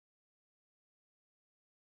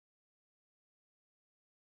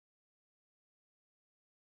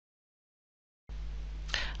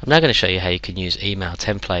I'm now going to show you how you can use email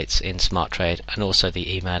templates in SmartTrade and also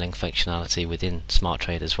the emailing functionality within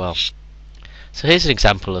SmartTrade as well. So here's an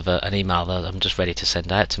example of an email that I'm just ready to send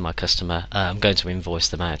out to my customer. I'm going to invoice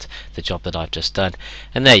them out the job that I've just done,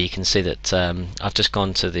 and there you can see that I've just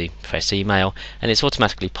gone to the press email and it's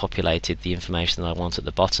automatically populated the information that I want at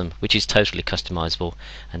the bottom, which is totally customizable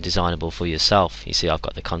and designable for yourself. You see I've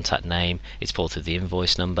got the contact name, it's pulled through the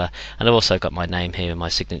invoice number, and I've also got my name here and my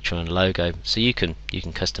signature and logo, so you can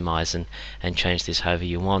customize and change this however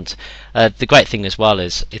you want. The great thing as well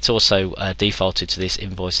is it's also defaulted to this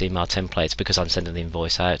invoice email template because I'm sending the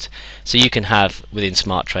invoice out. So you can have within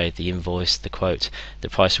SmartTrade the invoice, the quote, the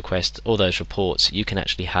price request, all those reports. You can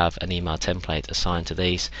actually have an email template assigned to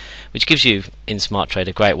these, which gives you in SmartTrade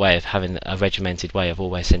a great way of having a regimented way of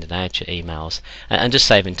always sending out your emails, and just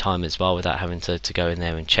saving time as well without having to go in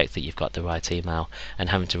there and check that you've got the right email and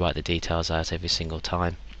having to write the details out every single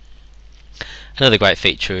time. Another great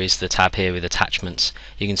feature is the tab here with attachments.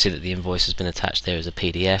 You can see that the invoice has been attached there as a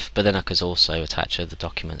PDF, but then I could also attach other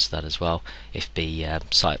documents to that as well, if it be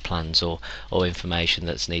site plans or information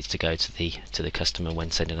that needs to go to the customer when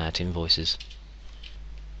sending out invoices.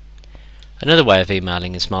 Another way of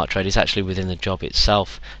emailing in SmartTrade is actually within the job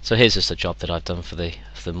itself. So here's just a job that I've done for the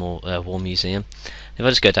War Museum. If I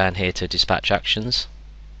just go down here to Dispatch Actions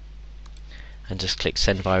and just click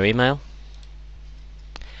Send via email,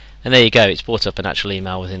 and there you go, it's brought up an actual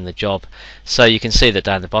email within the job. So you can see that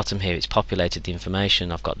down the bottom here it's populated the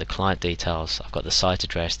information. I've got the client details, I've got the site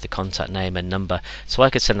address, the contact name and number, so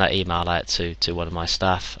I could send that email out to one of my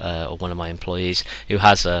staff or one of my employees who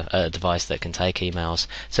has a device that can take emails.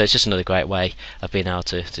 So it's just another great way of being able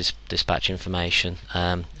to dispatch information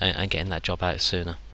and getting that job out sooner.